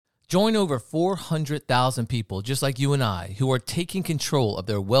Join over 400,000 people just like you and I who are taking control of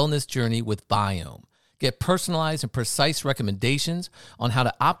their wellness journey with Viome. Get personalized and precise recommendations on how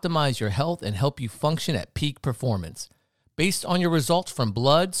to optimize your health and help you function at peak performance. Based on your results from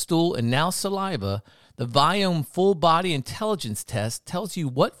blood, stool, and now saliva, the Viome Full Body Intelligence Test tells you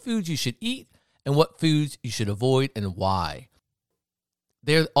what foods you should eat and what foods you should avoid and why.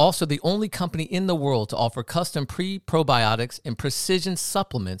 They're also the only company in the world to offer custom pre-probiotics and precision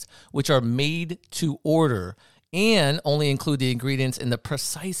supplements, which are made to order and only include the ingredients in the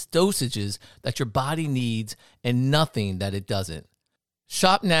precise dosages that your body needs and nothing that it doesn't.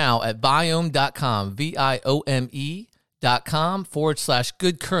 Shop now at Viome.com,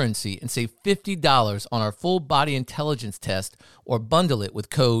 Viome.com/good currency and save $50 on our full body intelligence test or bundle it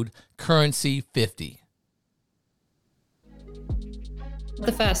with code currency50.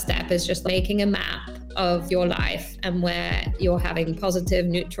 The first step is just making a map of your life and where you're having positive,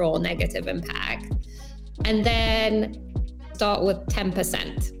 neutral, negative impact. And then start with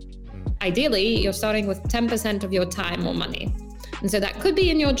 10%. Ideally, you're starting with 10% of your time or money. And so that could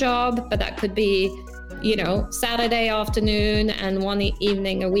be in your job, but that could be, Saturday afternoon and one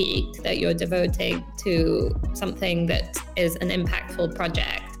evening a week that you're devoting to something that is an impactful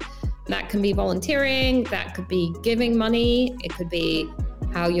project. That can be volunteering, that could be giving money, it could be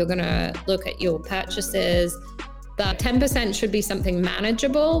how you're going to look at your purchases. But 10% should be something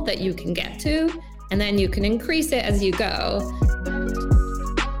manageable that you can get to, and then you can increase it as you go.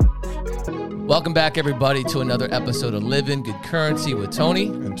 Welcome back, everybody, to another episode of Living Good Currency with Tony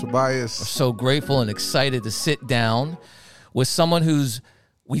and Tobias. We're so grateful and excited to sit down with someone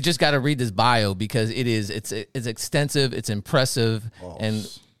we just got to read this bio because it's extensive, it's impressive, boss. And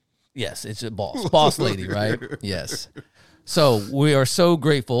yes, it's a boss lady, right? Yes. So we are so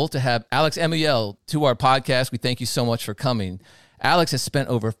grateful to have Alex Amouyel to our podcast. We thank you so much for coming. Alex has spent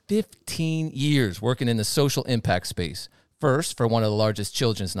over 15 years working in the social impact space. First, for one of the largest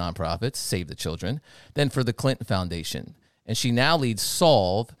children's nonprofits, Save the Children, then for the Clinton Foundation. And she now leads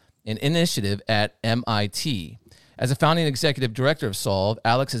Solve, an initiative at MIT. As a founding executive director of Solve,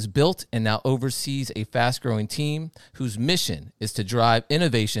 Alex has built and now oversees a fast-growing team whose mission is to drive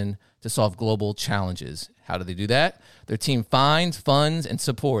innovation to solve global challenges. How do they do that? Their team finds, funds, and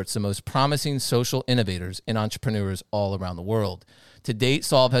supports the most promising social innovators and entrepreneurs all around the world. To date,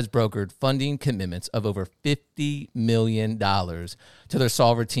 Solve has brokered funding commitments of over $50 million to their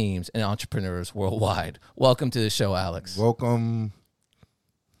solver teams and entrepreneurs worldwide. Welcome to the show, Alex. Welcome.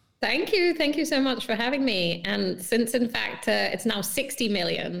 Thank you. Thank you so much for having me. And since, in fact, it's now 60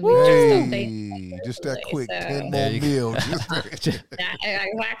 million. Just that quick, so 10 more mil. Yeah,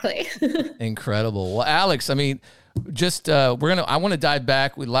 exactly. Incredible. Well, Alex, I mean, I want to dive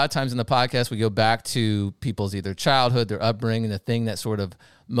back. A lot of times in the podcast, we go back to people's either childhood, their upbringing, the thing that sort of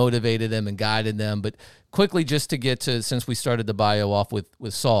motivated them and guided them. But quickly, just to get to, since we started the bio off with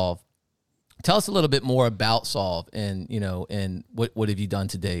Solve, tell us a little bit more about Solve and what have you done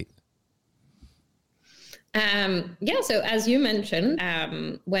to date? So as you mentioned,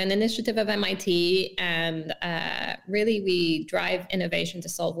 we're an initiative of MIT, and really we drive innovation to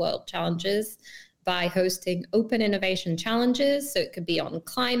solve world challenges by hosting open innovation challenges. So it could be on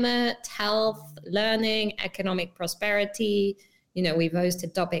climate, health, learning, economic prosperity. We've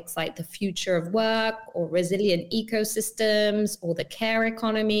hosted topics like the future of work or resilient ecosystems or the care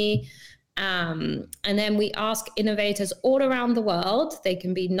economy. And then we ask innovators all around the world. They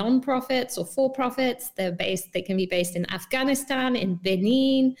can be non-profits or for-profits. They can be based in Afghanistan, in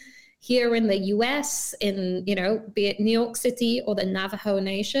Benin, here in the US, be it New York City or the Navajo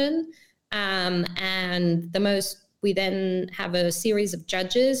Nation. And we then have a series of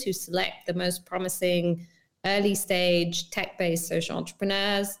judges who select the most promising early stage tech-based social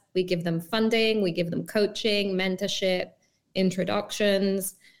entrepreneurs. We give them funding, we give them coaching, mentorship,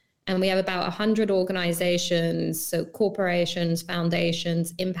 introductions. And we have about 100 organizations, so corporations,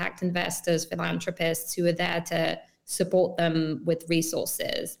 foundations, impact investors, philanthropists who are there to support them with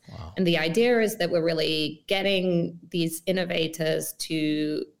resources. Wow. And the idea is that we're really getting these innovators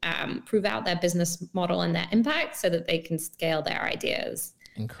to prove out their business model and their impact so that they can scale their ideas.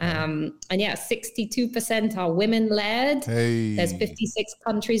 Incredible. 62% are women-led. Hey. There's 56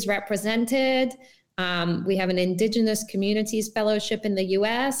 countries represented. We have an Indigenous Communities Fellowship in the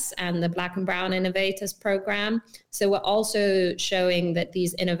US and the Black and Brown Innovators Program. So we're also showing that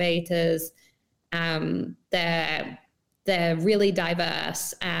these innovators, they're really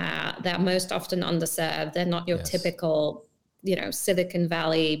diverse. They're most often underserved. They're not your typical, Silicon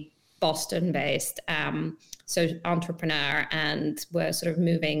Valley, Boston-based entrepreneur. And we're sort of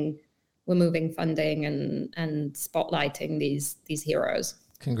moving funding and spotlighting these heroes.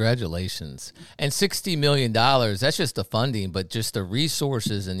 Congratulations. And $60 million, that's just the funding, but just the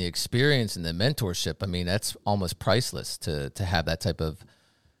resources and the experience and the mentorship. I mean, that's almost priceless to have that type of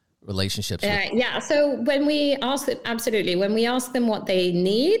relationships. Yeah. So when we ask them, absolutely, when we ask them what they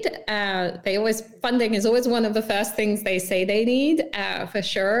need, funding is always one of the first things they say they need, for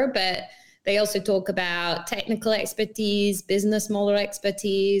sure. But they also talk about technical expertise, business model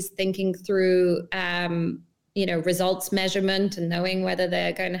expertise, thinking through, results measurement and knowing whether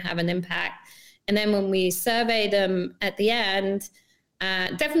they're going to have an impact. And then when we survey them at the end,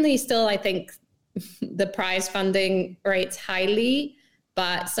 definitely still, I think the prize funding rates highly,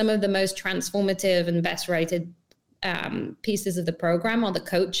 but some of the most transformative and best rated pieces of the program are the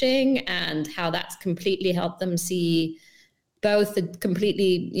coaching and how that's completely helped them see both the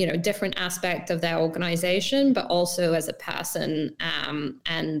completely, different aspect of their organization, but also as a person.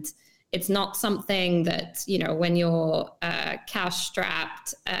 And it's not something that, when you're cash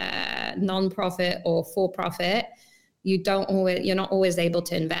strapped, nonprofit or for-profit, you're not always able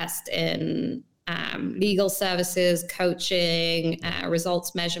to invest in legal services, coaching,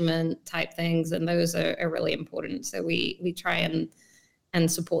 results measurement type things. And those are really important. So we try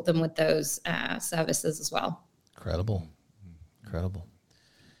and support them with those services as well. Incredible.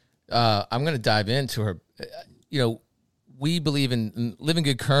 I'm going to dive into her. We believe in living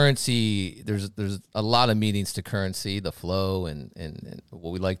good currency. There's a lot of meanings to currency, the flow, and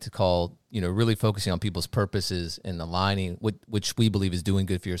what we like to call, really focusing on people's purposes and aligning, which we believe is doing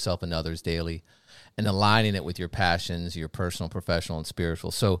good for yourself and others daily, and aligning it with your passions, your personal, professional, and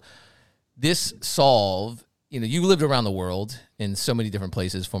spiritual. So this solve, you lived around the world in so many different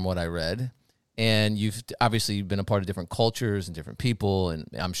places from what I read. And you've obviously been a part of different cultures and different people, and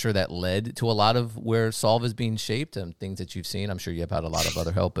I'm sure that led to a lot of where Solve is being shaped and things that you've seen. I'm sure you have had a lot of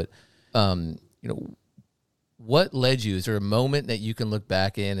other help, but what led you? Is there a moment that you can look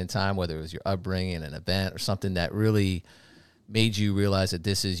back in time, whether it was your upbringing, an event, or something that really made you realize that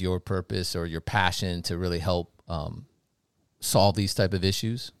this is your purpose or your passion to really help solve these type of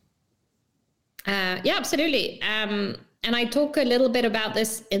issues? Yeah, absolutely. And I talk a little bit about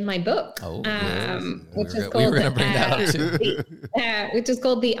this in my book, which is called, we were going to bring that up too. Which is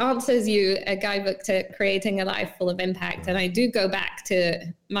called The Answers You, a guidebook to creating a life full of impact. And I do go back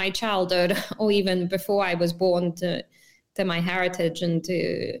to my childhood, or even before I was born, to my heritage and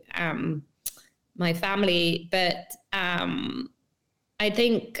to my family. But I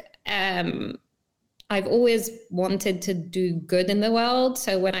think I've always wanted to do good in the world.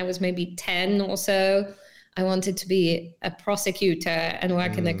 So when I was maybe 10 or so, I wanted to be a prosecutor and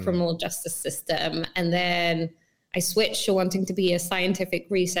work in the criminal justice system. And then I switched to wanting to be a scientific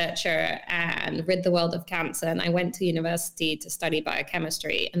researcher and rid the world of cancer. And I went to university to study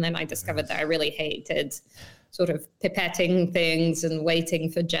biochemistry. And then I discovered that I really hated sort of pipetting things and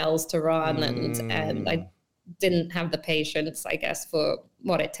waiting for gels to run. And I didn't have the patience, I guess, for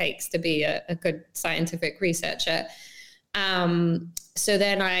what it takes to be a good scientific researcher. So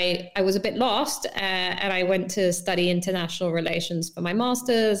then I was a bit lost, and I went to study international relations for my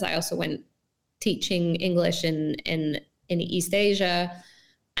master's. I also went teaching English in East Asia,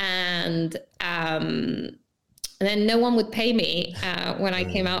 and then no one would pay me when I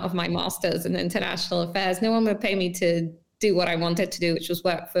came out of my master's in international affairs. No one would pay me to do what I wanted to do, which was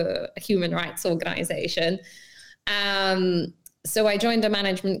work for a human rights organization. So I joined a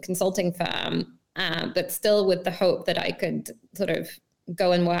management consulting firm, but still with the hope that I could sort of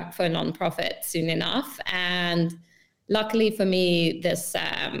go and work for a nonprofit soon enough. And luckily for me,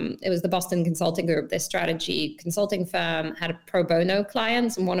 it was the Boston Consulting Group, this strategy consulting firm, had a pro bono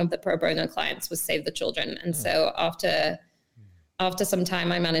clients, and one of the pro bono clients was Save the Children. And so after some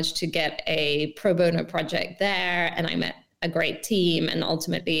time, I managed to get a pro bono project there, and I met a great team, and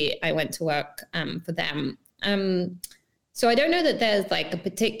ultimately I went to work for them. So I don't know that there's like a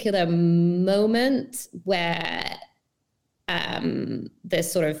particular moment where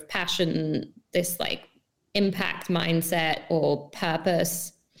this sort of passion, this like impact mindset or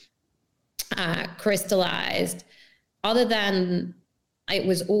purpose crystallized, other than it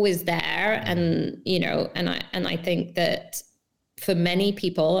was always there. And, and I think that for many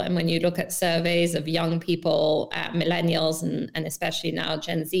people, and when you look at surveys of young people, millennials, and especially now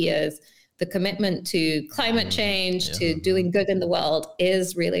Gen Zers, the commitment to climate change, to doing good in the world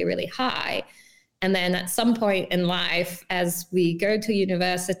is really, really high. And then at some point in life, as we go to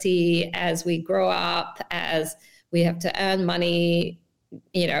university, as we grow up, as we have to earn money,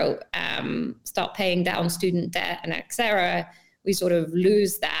 start paying down student debt and et cetera, we sort of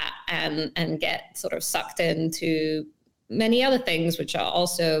lose that and get sort of sucked into many other things, which are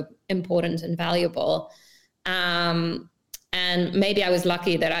also important and valuable. And maybe I was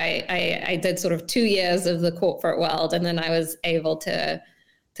lucky that I did sort of 2 years of the corporate world, and then I was able to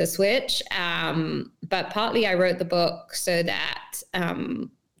switch. But partly I wrote the book so that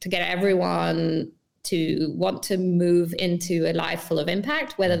to get everyone to want to move into a life full of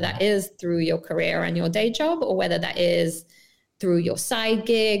impact, whether that is through your career and your day job, or whether that is through your side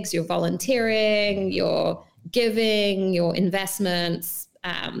gigs, your volunteering, your giving, your investments,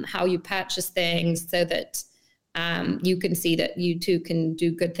 how you purchase things, so that you can see that you too can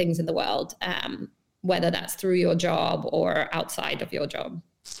do good things in the world, whether that's through your job or outside of your job.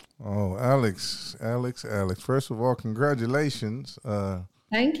 Oh, Alex. First of all, congratulations.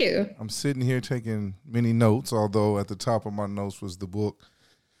 Thank you. I'm sitting here taking many notes, although at the top of my notes was the book.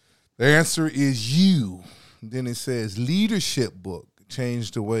 The answer is you. Then it says leadership book,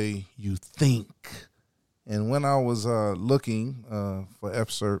 change the way you think. And when I was looking for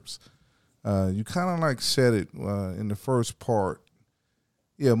excerpts, you kind of like said it in the first part.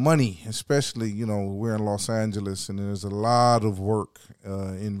 Yeah, money, especially, we're in Los Angeles, and there's a lot of work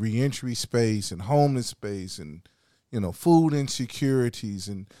in reentry space and homeless space and, food insecurities,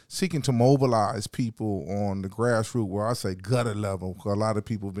 and seeking to mobilize people on the grassroots, where I say gutter level, because a lot of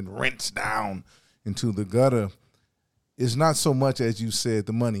people have been rinsed down into the gutter. It's not so much, as you said,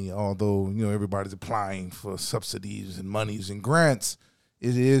 the money, although, everybody's applying for subsidies and monies and grants.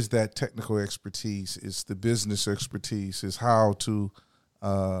 It is that technical expertise. It's the business expertise. It's how to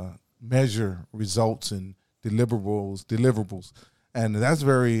measure results and deliverables. And that's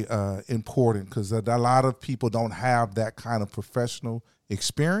very important, because a lot of people don't have that kind of professional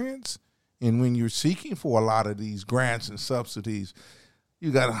experience. And when you're seeking for a lot of these grants and subsidies,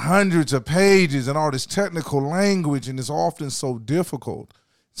 you got hundreds of pages and all this technical language, and it's often so difficult.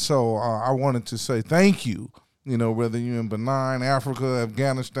 So I wanted to say thank you. Whether you're in Benin, Africa,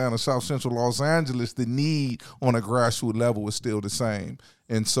 Afghanistan, or South Central Los Angeles, the need on a grassroots level is still the same.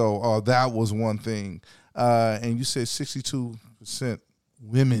 And so that was one thing. And you said 62%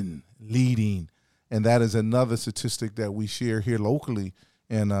 women leading, and that is another statistic that we share here locally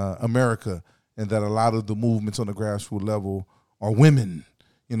in America, and that a lot of the movements on the grassroots level are women.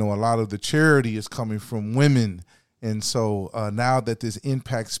 A lot of the charity is coming from women. And so now that this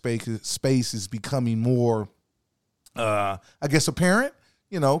impact space is becoming more apparent,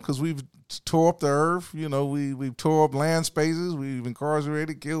 because we've tore up the earth, we've tore up land spaces, we've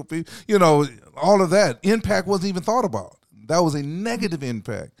incarcerated, killed people, all of that. Impact wasn't even thought about. That was a negative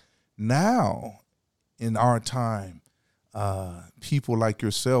impact. Now, in our time, people like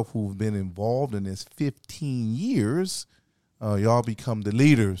yourself who've been involved in this 15 years, y'all become the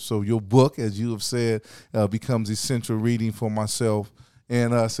leaders. So your book, as you have said, becomes essential reading for myself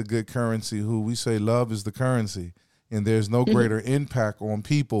and us, A Good Currency, who we say love is the currency. And there's no greater impact on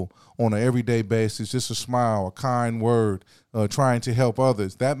people on an everyday basis. Just a smile, a kind word, trying to help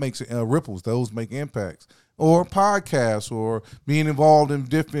others. That makes ripples. Those make impacts. Or podcasts, or being involved in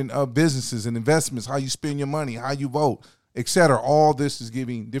different businesses and investments, how you spend your money, how you vote, etc. All this is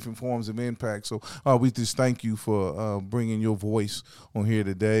giving different forms of impact. So we just thank you for bringing your voice on here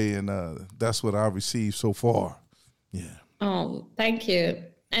today. And that's what I've received so far. Yeah. Oh, thank you.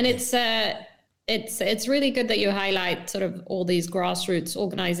 And it's really good that you highlight sort of all these grassroots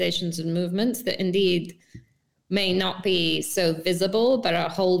organizations and movements that indeed may not be so visible, but are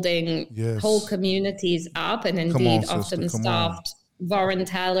holding whole communities up, and indeed often staffed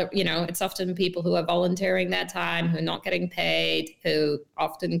volunteer. It's often people who are volunteering their time, who are not getting paid, who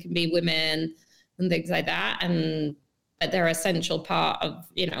often can be women and things like that. But they're an essential part of,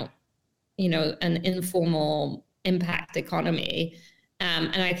 an informal impact economy.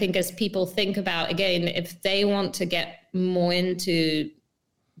 And I think as people think about, again, if they want to get more into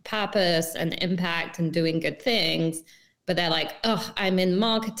purpose and impact and doing good things, but they're like, oh, I'm in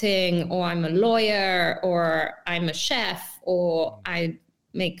marketing, or I'm a lawyer, or I'm a chef, or I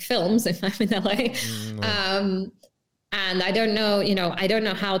make films if I'm in LA. And I don't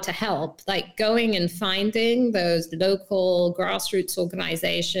know how to help. Like going and finding those local grassroots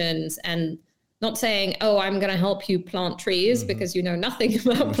organizations and not saying, oh, I'm going to help you plant trees because you know nothing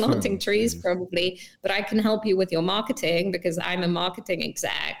about planting trees probably, but I can help you with your marketing because I'm a marketing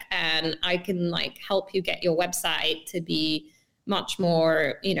exec, and I can help you get your website to be much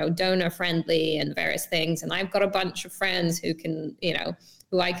more, donor friendly and various things. And I've got a bunch of friends who can,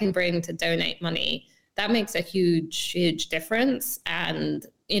 who I can bring to donate money. That makes a huge, huge difference. And,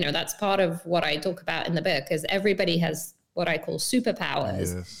 that's part of what I talk about in the book, is everybody has what I call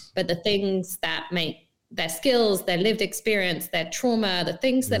superpowers, but the things that make their skills, their lived experience, their trauma, the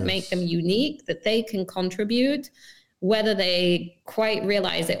things that make them unique, that they can contribute, whether they quite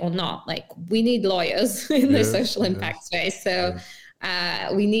realize it or not. Like, we need lawyers in the social impact space. So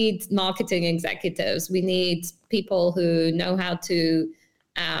we need marketing executives. We need people who know how to,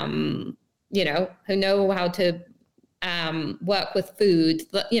 who know how to work with food,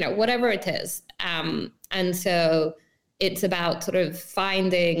 whatever it is. And so it's about sort of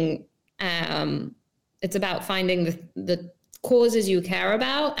finding, the causes you care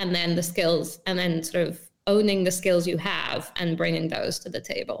about, and then the skills, and then sort of owning the skills you have and bringing those to the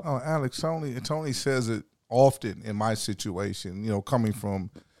table. Oh, Alex, Tony says it often in my situation, coming from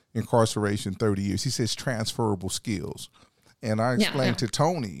incarceration 30 years. He says transferable skills. And I explained to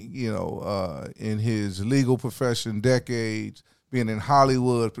Tony, in his legal profession, decades, being in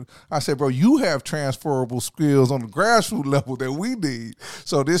Hollywood, I said, bro, you have transferable skills on the grassroots level that we need.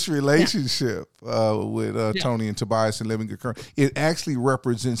 So this relationship with Tony and Tobias and Living Good Current, it actually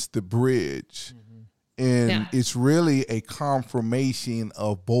represents the bridge. And it's really a confirmation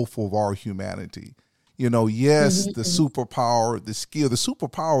of both of our humanity. The superpower, the skill, the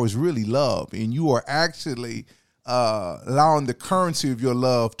superpower is really love. And you are actually allowing the currency of your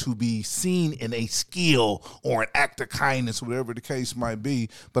love to be seen in a skill or an act of kindness, whatever the case might be.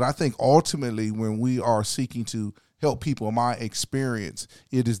 But I think ultimately when we are seeking to help people, in my experience,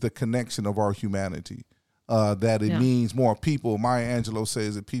 it is the connection of our humanity. That it means more people. Maya Angelou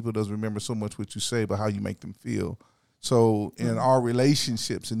says that people doesn't remember so much what you say, but how you make them feel. So in our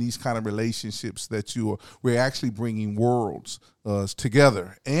relationships, in these kind of relationships we're actually bringing worlds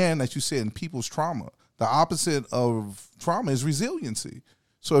together. And as you said, in people's trauma, the opposite of trauma is resiliency.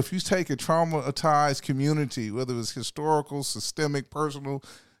 So if you take a traumatized community, whether it's historical, systemic, personal,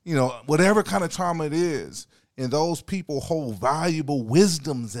 whatever kind of trauma it is, and those people hold valuable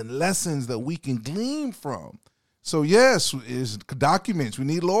wisdoms and lessons that we can glean from. So yes, is documents. We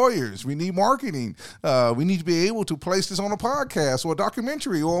need lawyers. We need marketing. We need to be able to place this on a podcast or a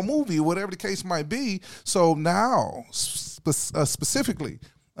documentary or a movie or whatever the case might be. So now, specifically,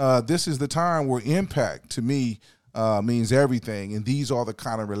 this is the time where impact to me means everything. And these are the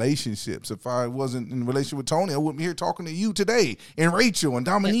kind of relationships. If I wasn't in a relationship with Tony, I wouldn't be here talking to you today, and Rachel and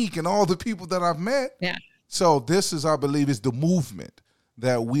Dominique and all the people that I've met. Yeah. So this is, I believe, is the movement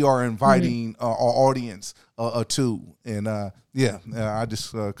that we are inviting our audience to. And I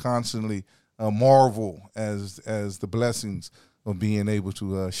just constantly marvel as the blessings of being able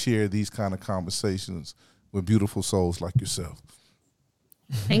to share these kind of conversations with beautiful souls like yourself.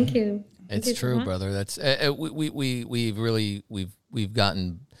 Thank you. It's true, brother. That's we've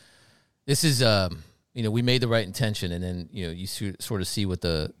gotten. This is we made the right intention, and then you sort of see what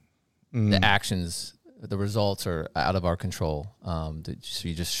the actions. The results are out of our control. So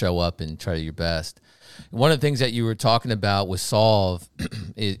you just show up and try your best. One of the things that you were talking about with Solve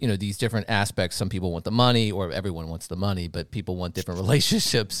is, these different aspects. Some people want the money, or everyone wants the money, but people want different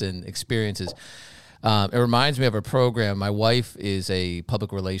relationships and experiences. It reminds me of a program. My wife is a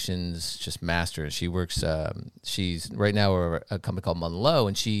public relations master. She works, she's right now at a company called Munlo,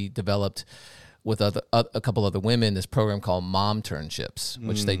 and she developed with a couple other women this program called Mom Turnships,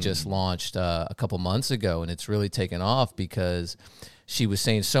 which they just launched a couple months ago, and it's really taken off because she was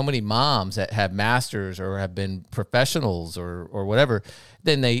saying so many moms that have masters or have been professionals or whatever,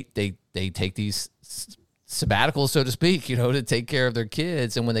 then they take these sabbaticals, so to speak, to take care of their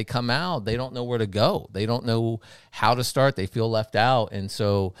kids. And when they come out, they don't know where to go. They don't know how to start. They feel left out. And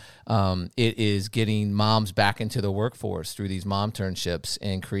so it is getting moms back into the workforce through these mom turnships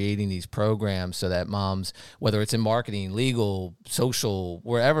and creating these programs so that moms, whether it's in marketing, legal, social,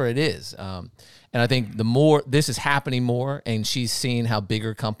 wherever it is. And I think the more this is happening more, and she's seeing how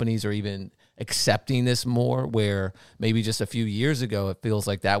bigger companies are even accepting this more, where maybe just a few years ago, it feels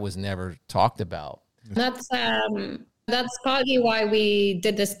like that was never talked about. That's partly why we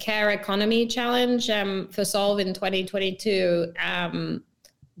did this Care Economy Challenge for Solve in 2022,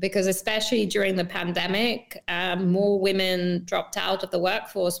 because especially during the pandemic, more women dropped out of the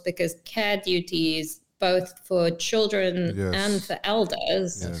workforce because care duties, both for children and for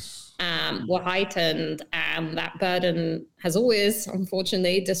elders, were heightened. And that burden has always,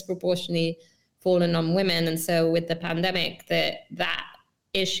 unfortunately, disproportionately fallen on women. And so with the pandemic, that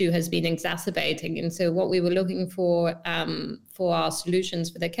issue has been exacerbating. And so what we were looking for our solutions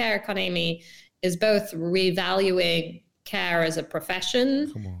for the care economy is both revaluing care as a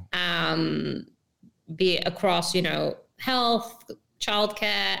profession, be it across, health,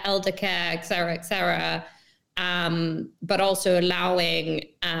 childcare, elder care, et cetera, but also allowing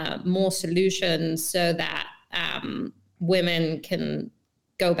more solutions so that women can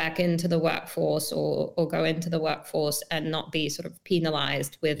go back into the workforce or go into the workforce and not be sort of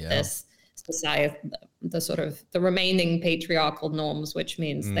penalized with this society, the sort of the remaining patriarchal norms, which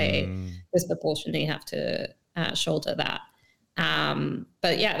means they disproportionately have to shoulder that.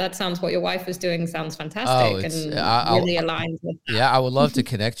 But yeah, that sounds what your wife was doing sounds fantastic and really aligned with that. Yeah, I would love to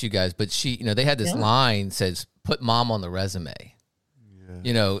connect you guys, but she, they had this line says, put mom on the resume.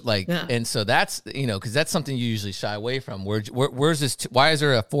 And so that's, because that's something you usually shy away from. Where's this? Why is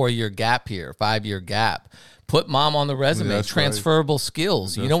there a 4-year gap here, 5-year gap? Put mom on the resume, that's transferable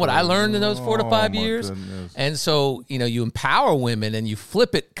skills. That's what I learned in those 4 to 5 years? Goodness. And so, you empower women and you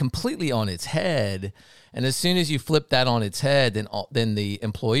flip it completely on its head. And as soon as you flip that on its head, then the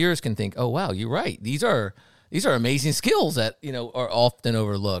employers can think, oh, wow, you're right. These are amazing skills that, are often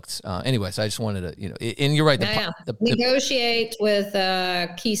overlooked. Anyway, so I just wanted to, and you're right. Negotiate with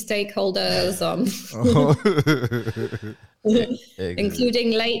key stakeholders on,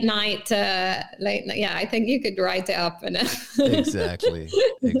 including late night. Yeah, I think you could write it up in a exactly.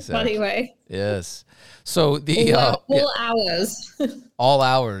 funny way. Yes. So all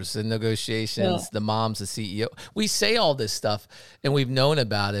hours in negotiations, the mom's the CEO. We say all this stuff and we've known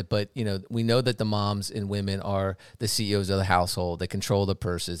about it, but we know that the moms and women are the CEOs of the household. They control the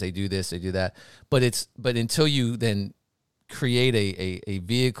purses. They do this, they do that. But until you then create a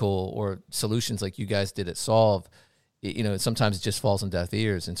vehicle or solutions like you guys did at Solve, sometimes it just falls on deaf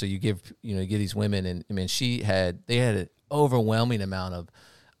ears. And so you give these women, and I mean, they had an overwhelming amount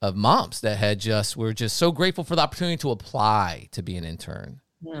of moms that we're just so grateful for the opportunity to apply to be an intern.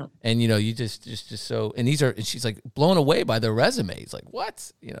 Yeah. And, you just so, and she's like blown away by their resumes. Like,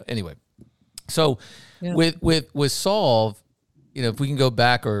 what? Anyway. So with Solve, if we can go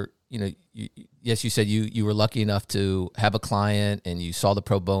back or, yes, you said you were lucky enough to have a client and you saw the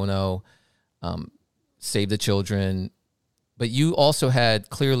pro bono, save the children, but you also had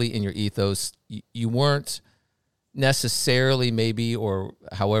clearly in your ethos, you weren't necessarily maybe or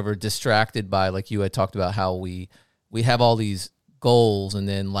however distracted by, like you had talked about, how we have all these goals and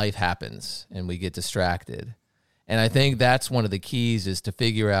then life happens and we get distracted. And I think that's one of the keys, is to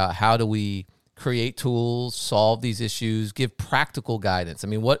figure out how do we create tools, solve these issues, give practical guidance. I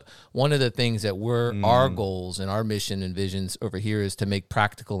mean, one of the things that our goals and our mission and visions over here is to make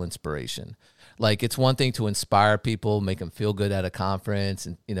practical inspiration. Like, it's one thing to inspire people, make them feel good at a conference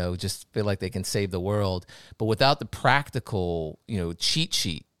and, just feel like they can save the world. But without the practical, cheat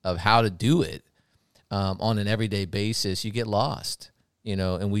sheet of how to do it on an everyday basis, you get lost,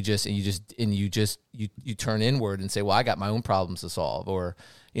 and you turn inward and say, well, I got my own problems to solve, or,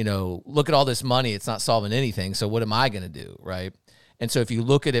 look at all this money. It's not solving anything. So what am I going to do? Right. And so if you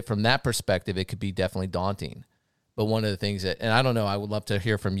look at it from that perspective, it could be definitely daunting. But one of the things that, and I don't know, I would love to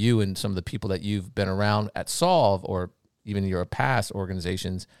hear from you and some of the people that you've been around at Solve or even your past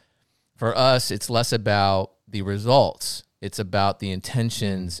organizations. For us, it's less about the results. It's about the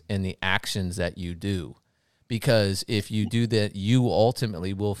intentions and the actions that you do. Because if you do that, you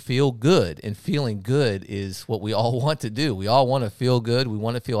ultimately will feel good. And feeling good is what we all want to do. We all want to feel good. We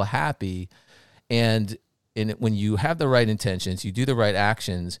want to feel happy. And when you have the right intentions, you do the right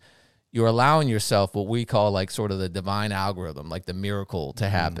actions, you're allowing yourself what we call like sort of the divine algorithm, like the miracle to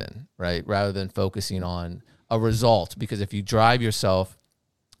happen, right? Rather than focusing on a result. Because if you drive yourself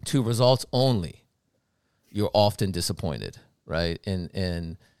to results only, you're often disappointed, right?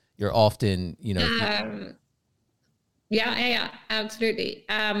 And you're often, Yeah, absolutely.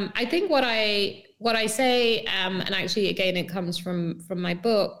 I think what I say, and actually, again, it comes from my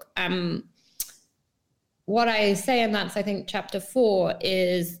book. What I say, and that's, I think, chapter 4,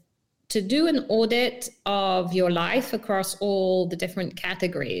 is to do an audit of your life across all the different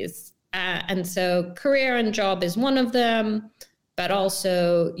categories. And so career and job is one of them, but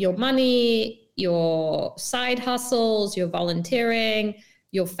also your money, your side hustles, your volunteering,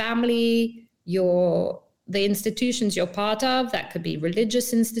 your family, the institutions you're part of. That could be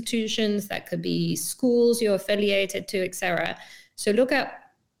religious institutions, that could be schools you're affiliated to, etc. So look at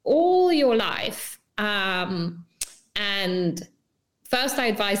all your life. And first, I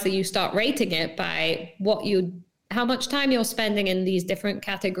advise that you start rating it by how much time you're spending in these different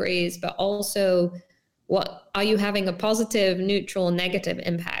categories, but also what are you having a positive, neutral, negative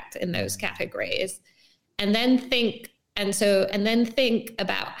impact in those categories? And then think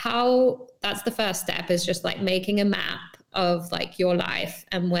about how, that's the first step, is just like making a map of like your life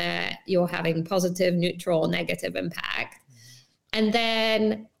and where you're having positive, neutral, negative impact. And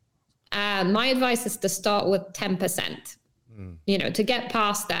then my advice is to start with 10%. To get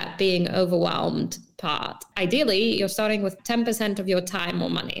past that being overwhelmed part. Ideally, you're starting with 10% of your time or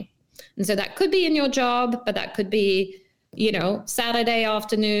money. And so that could be in your job, but that could be, Saturday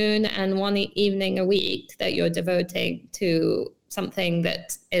afternoon and one evening a week that you're devoting to something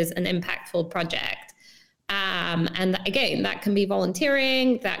that is an impactful project. And again, that can be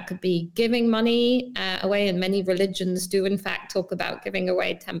volunteering, that could be giving money away, and many religions do in fact talk about giving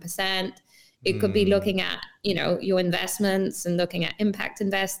away 10%. It could be looking at, your investments and looking at impact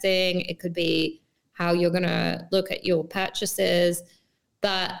investing. It could be how you're going to look at your purchases.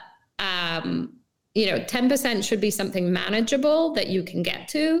 But, 10% should be something manageable that you can get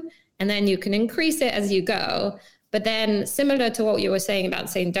to, and then you can increase it as you go. But then, similar to what you were saying about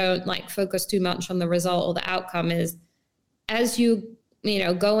saying don't focus too much on the result or the outcome, is as you,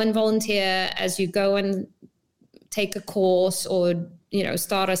 go and volunteer, as you go and take a course or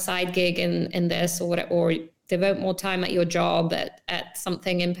start a side gig in this or devote more time at your job at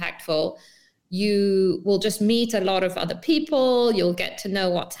something impactful, you will just meet a lot of other people. You'll get to know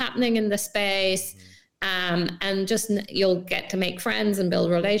what's happening in the space, and just you'll get to make friends and build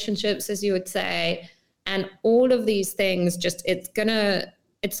relationships, as you would say. And all of these things, it's gonna,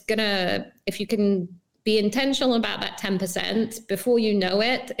 if you can be intentional about that 10%, before you know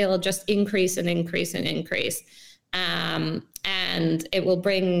it, it'll just increase and increase and increase. And it will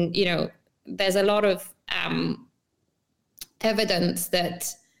bring, there's a lot of evidence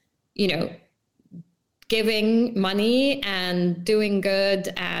that, giving money and doing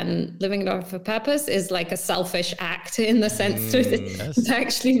good and living life of purpose is like a selfish act, in the sense that it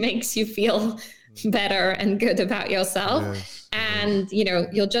actually makes you feel better and good about yourself. Yes. And,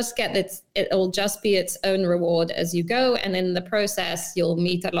 you'll just get it'll just be its own reward as you go. And in the process, you'll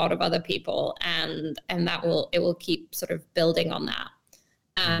meet a lot of other people, and it will keep sort of building on that.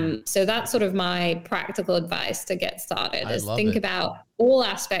 So that's sort of my practical advice to get started, is think about all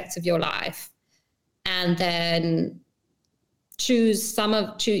aspects of your life, and then choose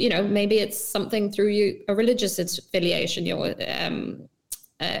maybe it's something through a religious affiliation, your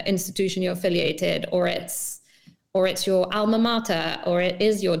institution you're affiliated, or it's your alma mater, or it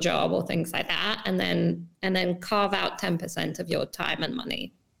is your job, or things like that, and then carve out 10% of your time and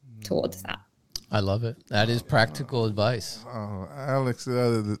money towards that. I love it. That is practical advice. Alex,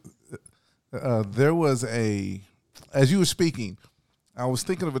 there was as you were speaking, I was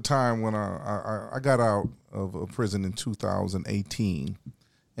thinking of a time when I got out of prison in 2018,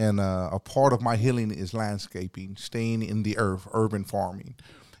 and a part of my healing is landscaping, staying in the earth, urban farming.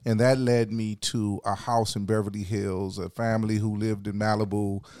 And that led me to a house in Beverly Hills, a family who lived in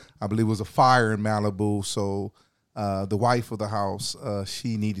Malibu. I believe it was a fire in Malibu, so the wife of the house,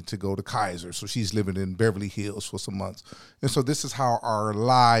 she needed to go to Kaiser, so she's living in Beverly Hills for some months. And so this is how our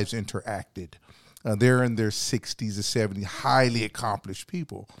lives interacted. They're in their 60s or 70s, highly accomplished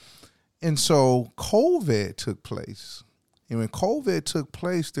people. And so COVID took place. And when COVID took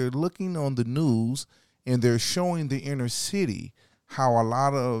place, they're looking on the news, and they're showing the inner city how a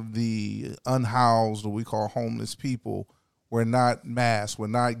lot of the unhoused, or we call homeless people, were not masked, were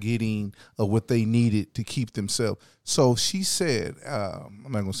not getting what they needed to keep themselves. So she said, I'm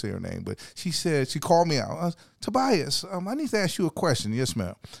not going to say her name, but she said, she called me out. Tobias, I need to ask you a question. Yes,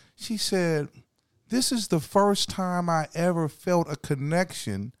 ma'am. She said, this is the first time I ever felt a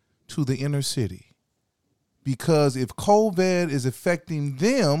connection to the inner city. Because if COVID is affecting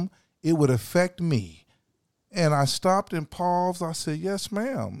them, it would affect me. And I stopped and paused. I said, yes,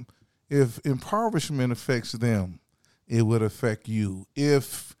 ma'am. If impoverishment affects them, it would affect you.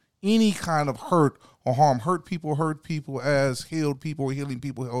 If any kind of hurt or harm, hurt people as healed people or healing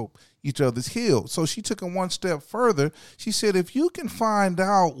people help each other's healed. So she took it one step further. She said, if you can find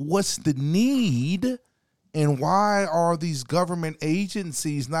out what's the need and why are these government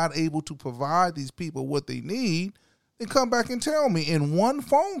agencies not able to provide these people what they need, then come back and tell me. In one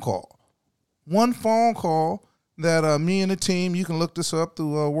phone call that me and the team, you can look this up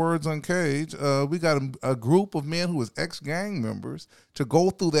through Words Uncaged, we got a group of men who was ex-gang members to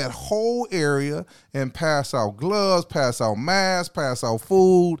go through that whole area and pass out gloves, pass out masks, pass out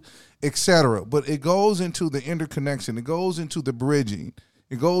food, etc. But it goes into the interconnection. It goes into the bridging.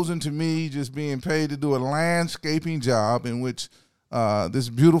 It goes into me just being paid to do a landscaping job in which this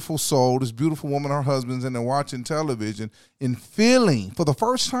beautiful soul, this beautiful woman, her husband's in there watching television and feeling for the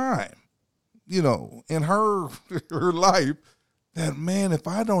first time, in her life, that, man, if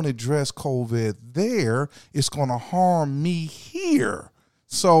I don't address COVID there, it's going to harm me here.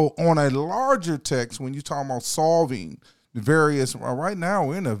 So on a larger text, when you're talking about solving the various, right now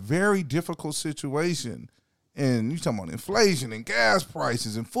we're in a very difficult situation. And you're talking about inflation and gas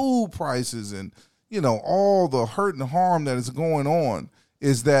prices and food prices and, all the hurt and harm that is going on,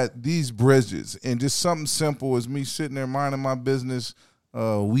 is that these bridges, and just something simple as me sitting there minding my business,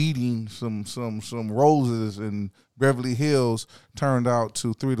 weeding some roses in Beverly Hills, turned out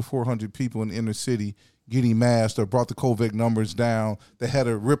to 300 to 400 people in the inner city getting masked or brought the COVID numbers down that had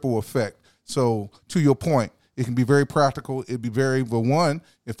a ripple effect. So to your point, it can be very practical. It'd be very, but one,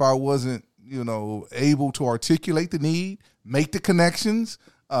 if I wasn't, able to articulate the need, make the connections,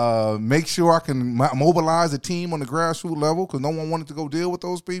 make sure I can mobilize a team on the grassroots level because no one wanted to go deal with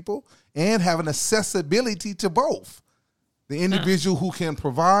those people, and have an accessibility to both. The individual who can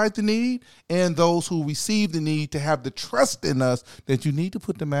provide the need and those who receive the need to have the trust in us that you need to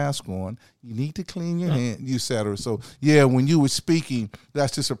put the mask on, you need to clean your hands, et cetera. So, yeah, when you were speaking,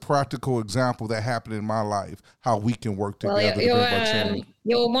 that's just a practical example that happened in my life, how we can work together to bring about change.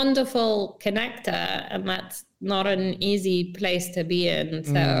 You're a wonderful connector, and that's not an easy place to be in.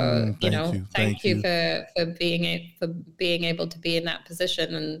 So, thank you for being able to be in that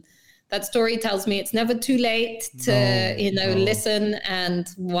position. And that story tells me it's never too late to, listen and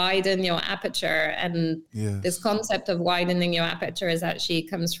widen your aperture. And this concept of widening your aperture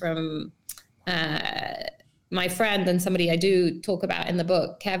comes from my friend and somebody I do talk about in the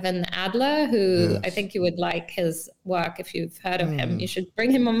book, Kevin Adler, who I think you would like his work if you've heard of him. You should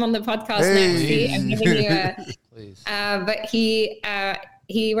bring him on the podcast next. I'm giving you please. But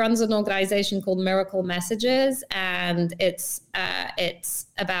he runs an organization called Miracle Messages, and it's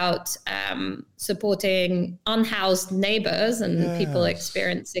about supporting unhoused neighbors and people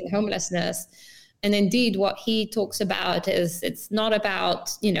experiencing homelessness. And indeed, what he talks about is it's not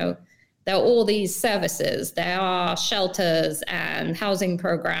about, there are all these services. There are shelters and housing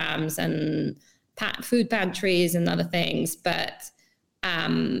programs and food pantries and other things. But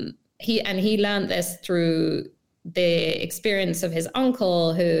he learned this through the experience of his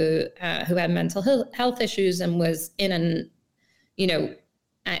uncle who had mental health issues and was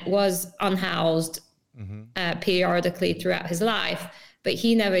was unhoused periodically throughout his life. But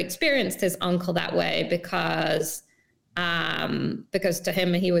he never experienced his uncle that way because to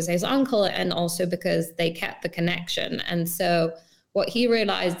him, he was his uncle, and also because they kept the connection. And so what he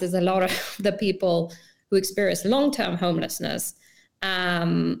realized is a lot of the people who experience long-term homelessness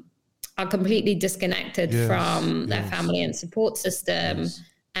are completely disconnected from their family and support system.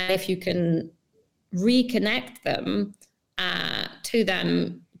 And if you can reconnect them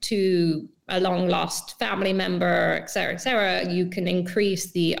to a long lost family member, et cetera, you can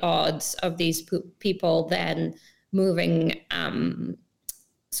increase the odds of these people then moving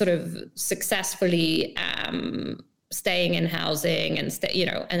sort of successfully staying in housing and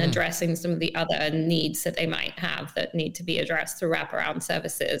addressing some of the other needs that they might have that need to be addressed through wraparound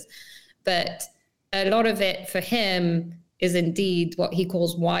services. But a lot of it for him is indeed what he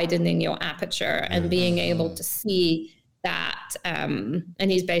calls widening your aperture and being able to see that. And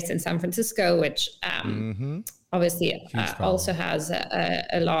he's based in San Francisco, which obviously also has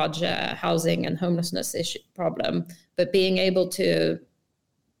a large housing and homelessness issue problem. But being able to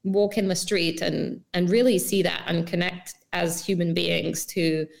walk in the street and really see that and connect as human beings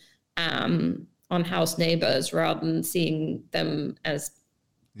to unhoused neighbors rather than seeing them as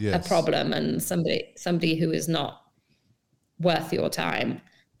a problem and somebody who is not worth your time.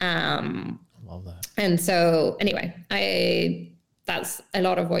 Love that. And so anyway, that's a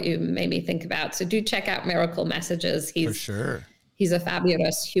lot of what you made me think about. So do check out Miracle Messages. For sure. He's a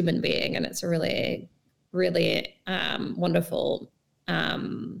fabulous human being, and it's a really, really wonderful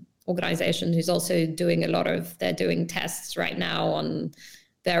organization who's also doing they're doing tests right now on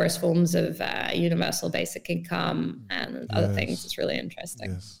various forms of universal basic income and other things. It's really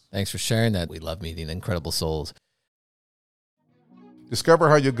interesting. Thanks for sharing that. We love meeting incredible souls. Discover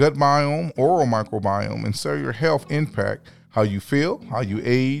how your gut biome, oral microbiome, and cellular health impact how you feel, how you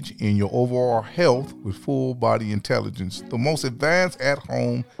age, and your overall health with Full Body Intelligence, the most advanced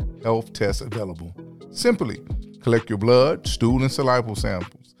at-home health test available. Simply collect your blood, stool, and saliva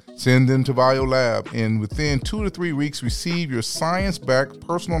samples. Send them to BioLab, and within 2 to 3 weeks, receive your science-backed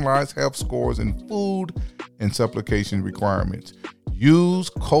personalized health scores and food and supplication requirements. Use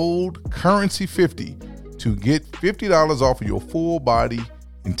code CURRENCY50 to get $50 off of your Full Body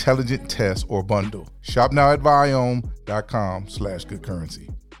Intelligent test or bundle. Shop now at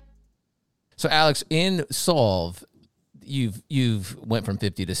Viome.com/goodcurrency. So Alex, in Solve, you've went from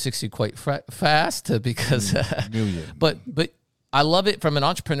 50 to 60 quite fast because but I love it from an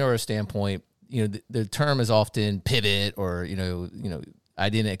entrepreneur standpoint. The term is often pivot or I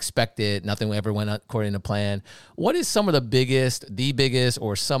didn't expect it, nothing ever went according to plan. What is some of the biggest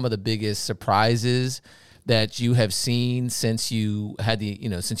or some of the biggest surprises that you have seen since you had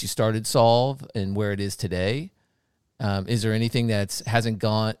since you started Solve and where it is today? Is there anything that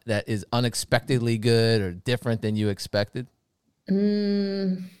is unexpectedly good or different than you expected?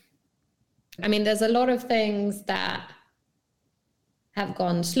 There's a lot of things that have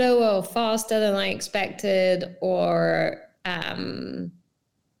gone slower or faster than I expected, or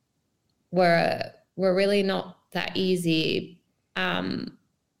were really not that easy.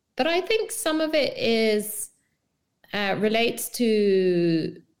 But I think some of it is relates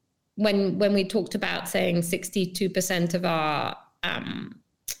to when we talked about saying 62% of our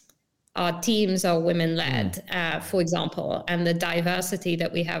teams are women-led, for example, and the diversity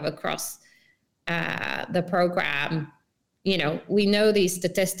that we have across the program. You know, we know these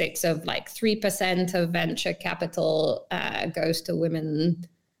statistics of like 3% of venture capital goes to women-led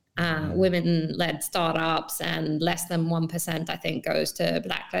startups, and less than 1%, I think, goes to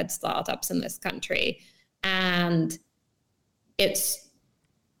Black-led startups in this country. And it's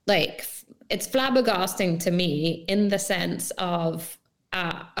flabbergasting to me in the sense of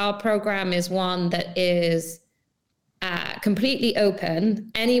our program is one that is completely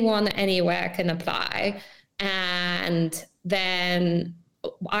open. Anyone, anywhere can apply. And then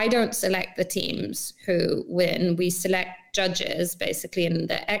I don't select the teams who win. We select judges, basically, and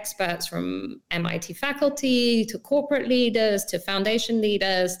the experts from MIT faculty to corporate leaders to foundation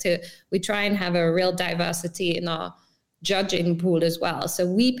leaders we try and have a real diversity in our judging pool as well. So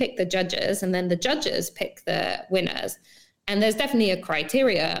we pick the judges, and then the judges pick the winners. And there's definitely a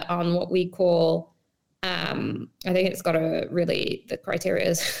criteria on what we call, I think it's got the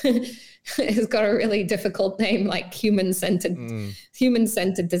criteria is, it's got a really difficult name, like human-centered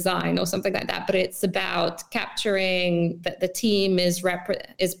design or something like that. But it's about capturing that the team is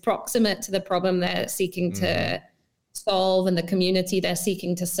proximate to the problem they're seeking to solve and the community they're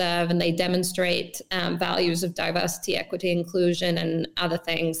seeking to serve, and they demonstrate values of diversity, equity, inclusion, and other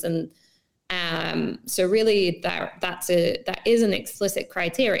things. And so really that is an explicit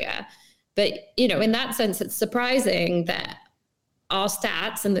criteria. But, you know, in that sense, it's surprising that our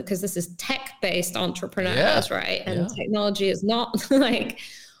stats, and because this is tech-based entrepreneurs, right? And technology is not like,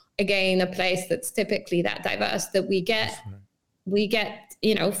 again, a place that's typically that diverse, that we get,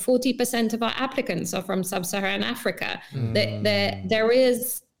 you know, 40% of our applicants are from sub-Saharan Africa. There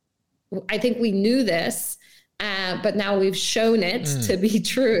is, I think we knew this, but now we've shown it to be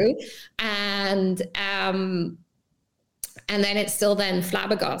true. And then it's still then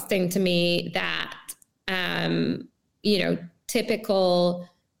flabbergasting to me that, you know, typical,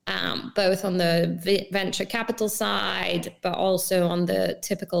 both on the venture capital side, but also on the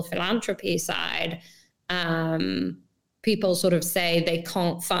typical philanthropy side, people sort of say they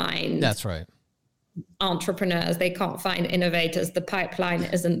can't find entrepreneurs, they can't find innovators, the pipeline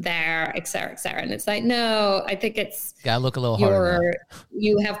isn't there, et cetera, et cetera. And it's like, no, I think it's gotta look a little harder.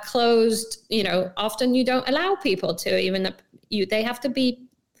 You have closed, you know, often you don't allow people to, even they have to meet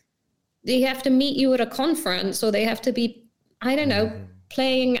you at a conference, or they have to be, I don't know,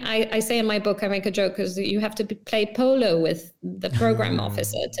 playing, I say in my book, I make a joke, because you have to play polo with the program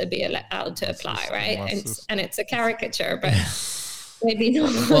officer to be allowed to apply, right? And it's a caricature, but maybe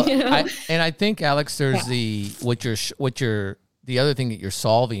not. Well, you know? I think, Alex, there's the other thing that you're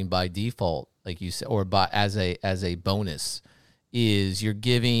solving by default, like you said, or as a bonus, is you're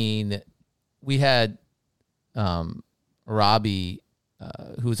giving. We had Robbie,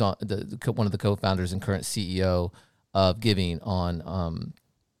 who's one of the co-founders and current CEO of Giving on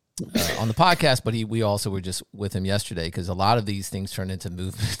the podcast, but we also were just with him yesterday, because a lot of these things turn into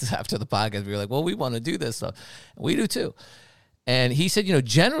movements after the podcast. We were like, well, we want to do this stuff. We do too. And he said, you know,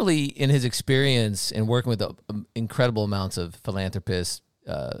 generally in his experience in working with incredible amounts of philanthropists,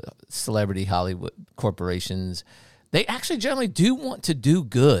 celebrity Hollywood corporations, they actually generally do want to do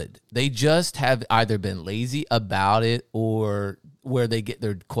good. They just have either been lazy about it, or where they get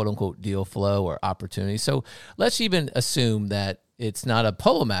their quote unquote deal flow or opportunity. So let's even assume that it's not a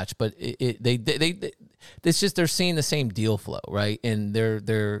polo match, but it's just they're seeing the same deal flow, right? And they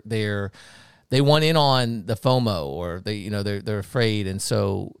want in on the FOMO, or they're afraid, and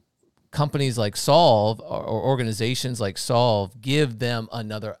so companies like Solve or organizations like Solve give them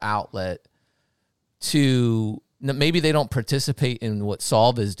another outlet to. Maybe they don't participate in what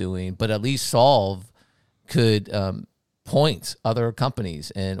Solve is doing, but at least Solve could point other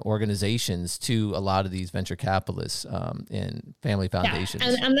companies and organizations to a lot of these venture capitalists and family foundations.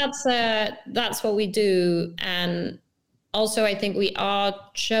 Yeah. And that's what we do. And also, I think we are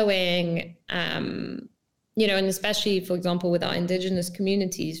showing, and especially, for example, with our Indigenous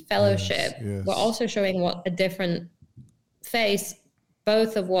Communities Fellowship, yes. We're also showing what a different face,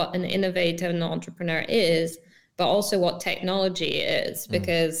 both of what an innovator and an entrepreneur is, but also what technology is,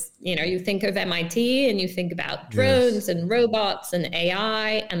 because, you think of MIT and you think about drones yes. and robots and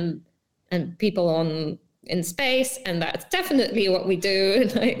AI and people in space, and that's definitely what we do.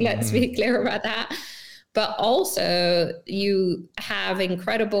 Let's be clear about that. but also you have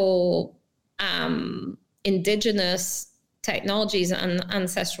incredible indigenous technologies and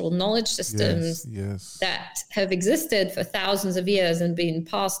ancestral knowledge systems that have existed for thousands of years and been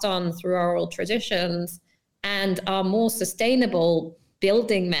passed on through oral traditions and are more sustainable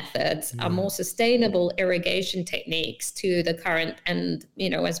building methods, are more sustainable irrigation techniques to the current. And,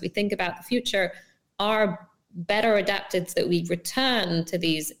 as we think about the future, are better adapted so that we return to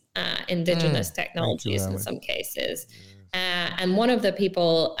these indigenous technologies in some cases. And one of the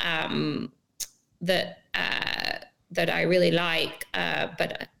people that I really like,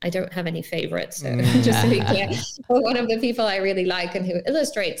 but I don't have any favorites, so just to be clear. But one of the people I really like and who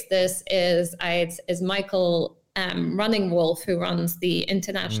illustrates this is Michael Running Wolf, who runs the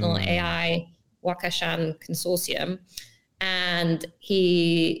International AI Wakashan Consortium. And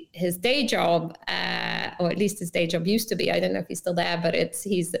his day job, or at least his day job used to be, I don't know if he's still there, but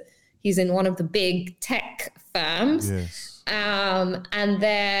he's in one of the big tech firms. Yes.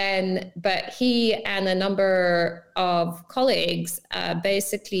 But he and a number of colleagues are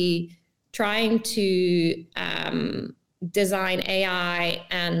basically trying to design AI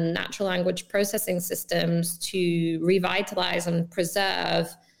and natural language processing systems to revitalize and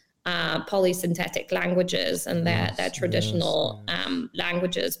preserve polysynthetic languges and their traditional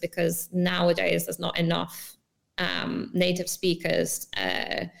languages, because nowadays there's not enough native speakers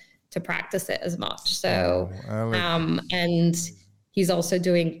to practice it as much. So, and he's also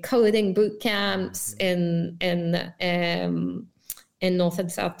doing coding boot camps in North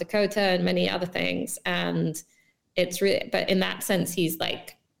and South Dakota and many other things. And it's really, but in that sense, he's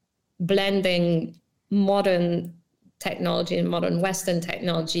like blending modern technology and modern Western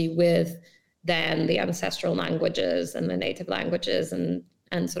technology with then the ancestral languages and the native languages and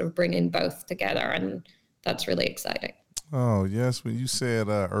sort of bringing both together. And that's really exciting. Oh, yes. When you said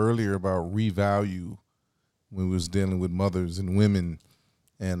earlier about revalue, when we was dealing with mothers and women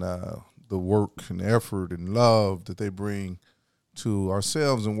and the work and effort and love that they bring to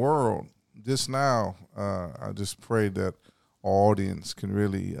ourselves and world, just now, I just pray that our audience can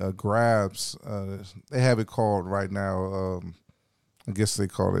really grasp. They have it called right now, I guess they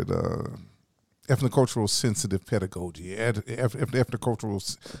call it ethnocultural sensitive pedagogy,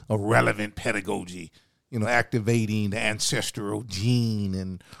 ethnocultural relevant pedagogy. Activating the ancestral gene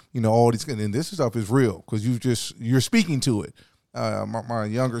and, all these, and this stuff is real because you're speaking to it. My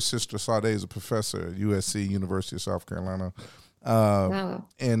younger sister, Sade, is a professor at USC, University of South Carolina. Wow.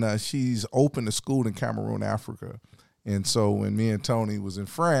 And she's opened a school in Cameroon, Africa. And so when me and Tony was in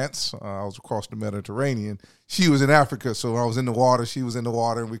France, I was across the Mediterranean. She was in Africa. So I was in the water. She was in the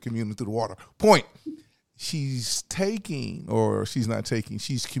water, and we communing through the water. Point. She's communing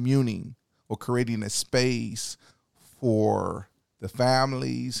or creating a space for the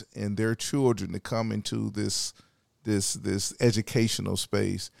families and their children to come into this educational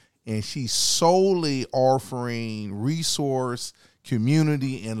space. And she's solely offering resource,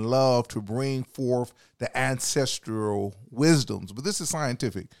 community, and love to bring forth the ancestral wisdoms. But this is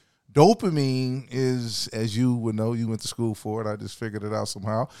scientific. Dopamine is, as you would know, you went to school for it. I just figured it out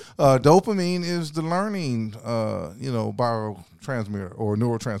somehow. Dopamine is the learning, biotransmitter or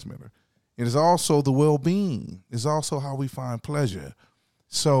neurotransmitter. It is also the well-being. It's also how we find pleasure.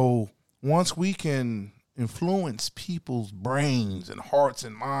 So once we can influence people's brains and hearts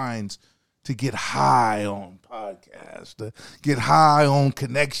and minds to get high on podcasts, to get high on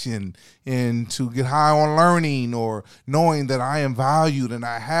connection, and to get high on learning or knowing that I am valued and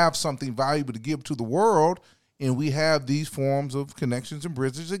I have something valuable to give to the world, and we have these forms of connections and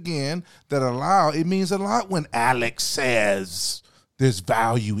bridges again that allow, it means a lot when Alex says there's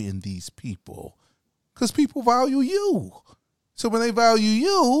value in these people because people value you. So when they value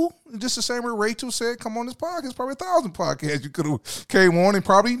you, just the same way Rachel said, come on this podcast, probably 1,000 podcasts you could have came on and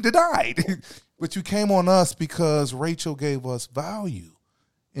probably died. But you came on us because Rachel gave us value.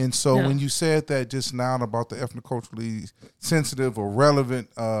 And so when you said that just now about the ethnoculturally sensitive or relevant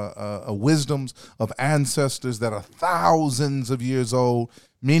wisdoms of ancestors that are thousands of years old,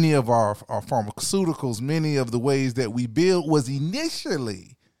 many of our pharmaceuticals, many of the ways that we build was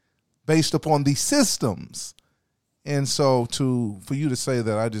initially based upon these systems. And so for you to say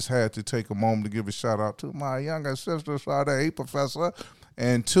that, I just had to take a moment to give a shout out to my younger sister, Sade, Professor,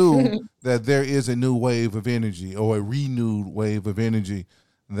 and two, that there is a new wave of energy or a renewed wave of energy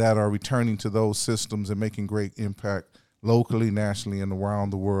that are returning to those systems and making great impact locally, nationally, and around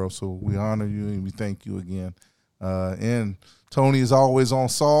the world. So we honor you and we thank you again. And Tony is always on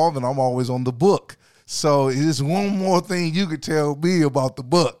Solve, and I'm always on the book. So is one more thing you could tell me about the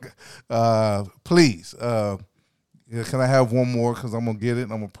book, please. Can I have one more? Because I'm going to get it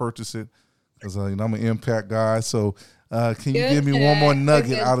and I'm going to purchase it. because I'm an impact guy. So can you give me one more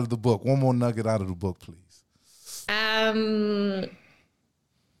nugget out of the book? One more nugget out of the book, please.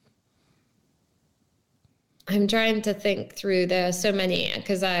 I'm trying to think through. There are so many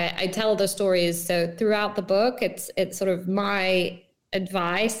because I tell the stories. So throughout the book, it's sort of my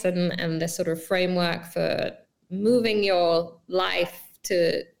advice and the sort of framework for moving your life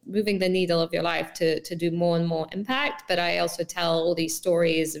to moving the needle of your life to do more and more impact. But I also tell all these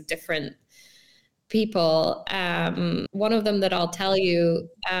stories of different people. One of them that I'll tell you,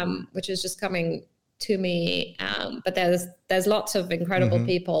 which is just coming to me, but there's lots of incredible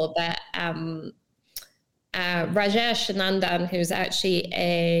people that Rajesh Nandan, who's actually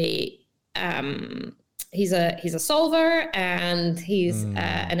he's a solver and he's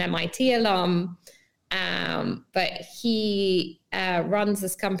an MIT alum, but he runs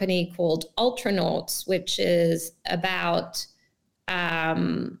this company called Ultranauts, which is about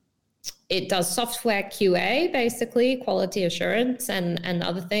it does software QA, basically quality assurance and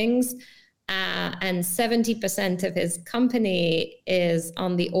other things. And 70% of his company is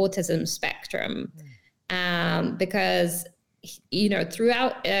on the autism spectrum. Because,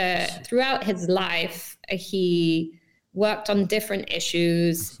 throughout his life, he worked on different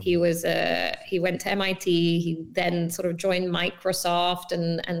issues. He went to MIT. He then sort of joined Microsoft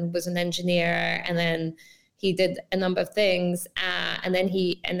and was an engineer. And then he did a number of things. And then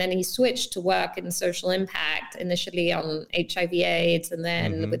he switched to work in social impact, initially on HIV/AIDS, and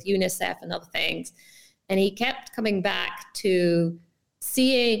then with UNICEF and other things. And he kept coming back to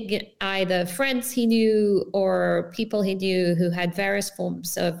seeing either friends he knew or people he knew who had various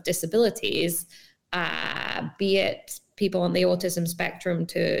forms of disabilities, be it people on the autism spectrum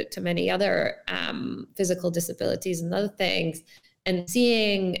to many other physical disabilities and other things, and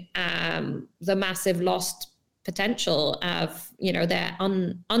seeing the massive lost potential of, their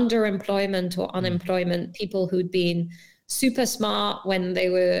underemployment or unemployment, people who'd been super smart when they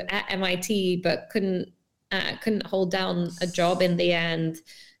were at MIT but couldn't hold down a job in the end,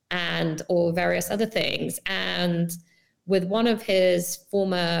 or various other things. And with one of his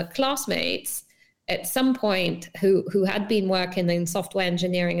former classmates at some point who had been working in software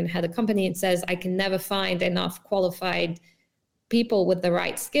engineering and had a company, and says, I can never find enough qualified people with the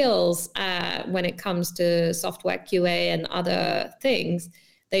right skills when it comes to software QA and other things.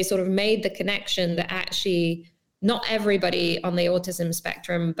 They sort of made the connection that actually not everybody on the autism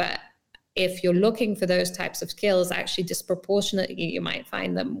spectrum, but if you're looking for those types of skills, actually disproportionately you might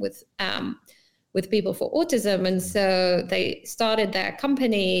find them with people for autism. And so they started their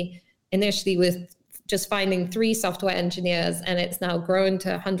company initially with just finding 3 software engineers, and it's now grown to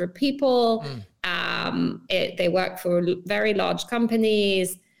 100 people. They work for very large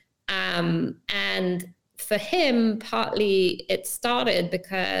companies. And for him, partly it started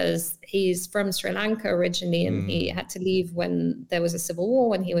because he's from Sri Lanka originally, and he had to leave when there was a civil war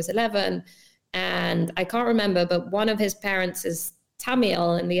when he was 11. And I can't remember, but one of his parents is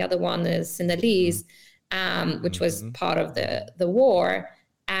Tamil and the other one is Sinhalese, which was part of the war.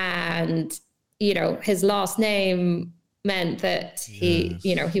 And, his last name meant that he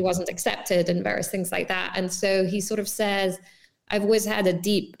wasn't accepted and various things like that. And so he sort of says, I've always had a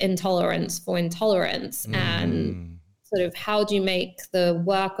deep intolerance for intolerance, and sort of how do you make the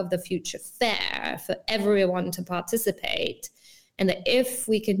work of the future fair for everyone to participate? And that if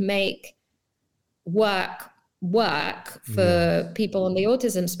we could make work for people on the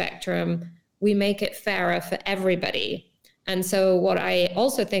autism spectrum, we make it fairer for everybody. And so what I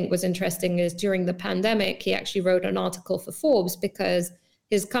also think was interesting is during the pandemic, he actually wrote an article for Forbes because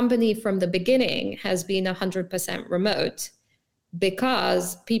his company from the beginning has been 100% remote,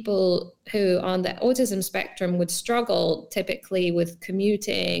 because people who are on the autism spectrum would struggle typically with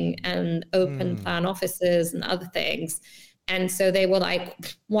commuting and open plan offices and other things. And so they were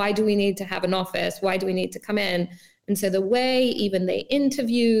like, why do we need to have an office? Why do we need to come in? And so the way even they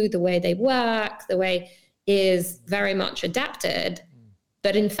interview, the way they work, the way is very much adapted.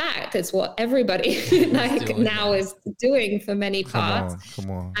 But in fact, it's what everybody now is doing for many parts. Come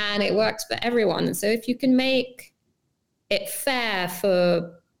on. And it works for everyone. And so if you can make it fair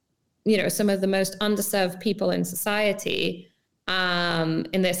for, some of the most underserved people in society,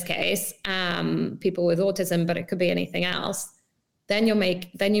 in this case, people with autism, but it could be anything else, then you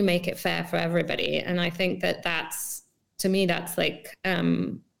make it fair for everybody. And I think that's like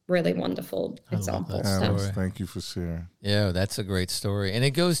really wonderful example. Thank you for sharing. Yeah, that's a great story. And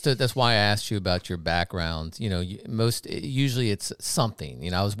it goes to, that's why I asked you about your background. Usually it's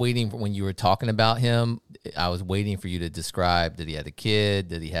something, I was waiting for, when you were talking about him, I was waiting for you to describe, did he have a kid?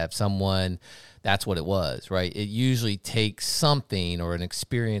 Did he have someone that's what it was, right? It usually takes something or an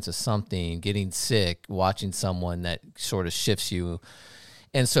experience of something, getting sick, watching someone that sort of shifts you.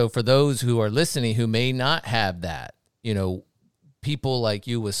 And so for those who are listening who may not have that, you know, people like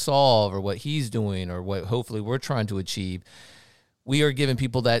you with Solve or what he's doing or what hopefully we're trying to achieve, we are giving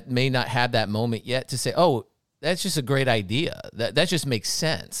people that may not have that moment yet to say, oh, that's just a great idea. That just makes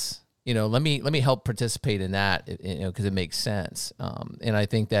sense. You know, let me help participate in that, you know, because it makes sense. And I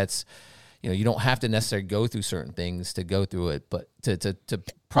think that's, you know, you don't have to necessarily go through certain things to go through it, but to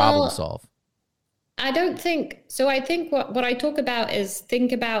problem solve. I don't think so. I think what I talk about is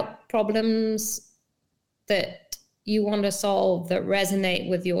think about problems that you want to solve that resonate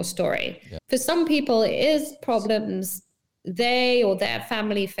with your story. Yeah. For some people, it is problems they or their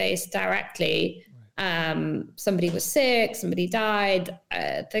family face directly. Somebody was sick, somebody died,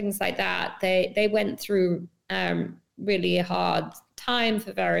 things like that. They went through really a hard time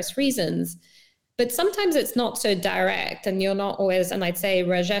for various reasons. But sometimes it's not so direct, and you're not always, and I'd say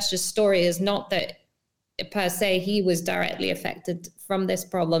Rajesh's story is not that per se he was directly affected from this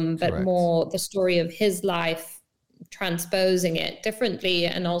problem, but Correct. More the story of his life, transposing it differently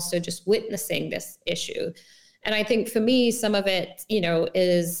and also just witnessing this issue. And I think for me, some of it, you know,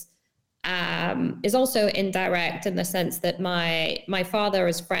 is also indirect in the sense that my father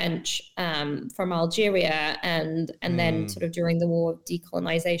is French, from Algeria, and then sort of during the war of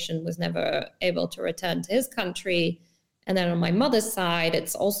decolonization was never able to return to his country. And then on my mother's side,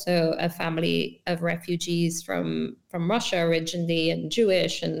 it's also a family of refugees from Russia originally, and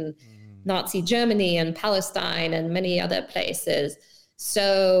Jewish, and Nazi Germany and Palestine and many other places.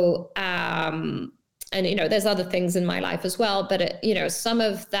 So, and, you know, there's other things in my life as well, but, you know, some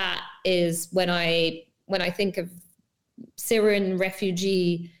of that is when I think of Syrian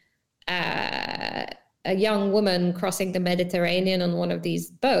refugee, a young woman crossing the Mediterranean on one of these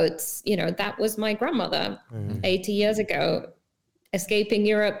boats, you know, that was my grandmother 80 years ago, escaping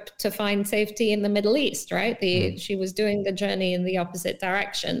Europe to find safety in the Middle East, right? She was doing the journey in the opposite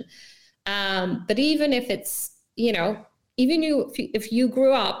direction. But even if it's, you know, if you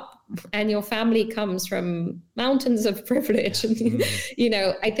grew up and your family comes from mountains of privilege, and, you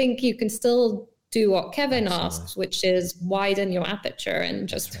know, I think you can still do what Kevin asks, which is widen your aperture and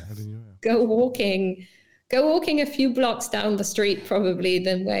just go walking a few blocks down the street probably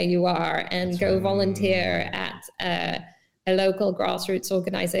than where you are, and go volunteer at a local grassroots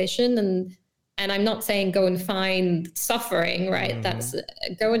organization. And I'm not saying go and find suffering, right? That's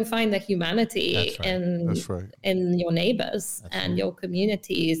go and find the humanity in your neighbors and your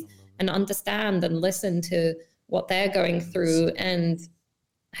communities, and understand and listen to what they're going through, and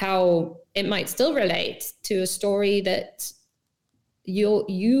how it might still relate to a story that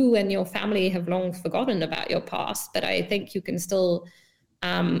you and your family have long forgotten about your past. But I think you can still,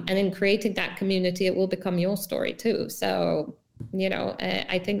 and in creating that community, it will become your story too. So, you know,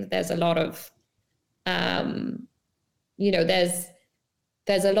 I think that there's a lot of, you know, there's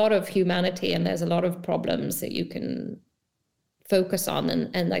a lot of humanity, and there's a lot of problems that you can focus on,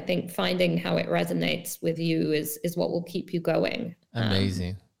 and I think finding how it resonates with you is what will keep you going.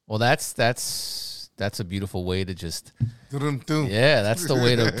 Amazing. Well, that's a beautiful way to just that's the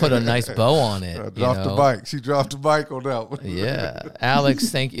way to put a nice bow on it. Dropped the bike. She dropped the bike on that one. Yeah. Alex,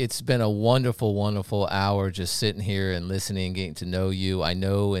 thank you. It's been a wonderful, wonderful hour just sitting here and listening and getting to know you. I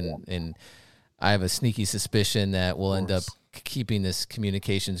know, and I have a sneaky suspicion that we'll end up keeping this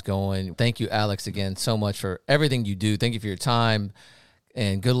communications going. Thank you, Alex, again, so much for everything you do. Thank you for your time,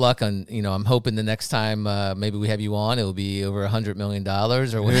 and good luck on, you know, I'm hoping the next time maybe we have you on, it will be over $100 million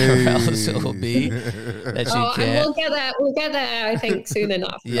or whatever else it will be. That you can. We'll get there, I think, soon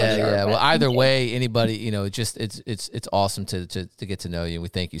enough. Yeah. Well, either way, anybody, you know, just it's awesome to get to know you. We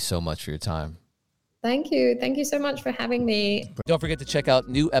thank you so much for your time. Thank you. Thank you so much for having me. Don't forget to check out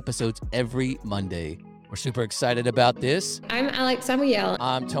new episodes every Monday. We're super excited about this. I'm Alex Amouyel.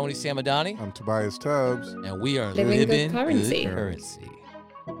 I'm Tony Samadani. I'm Tobias Tubbs. And we are Living Good Currency. Good Currency.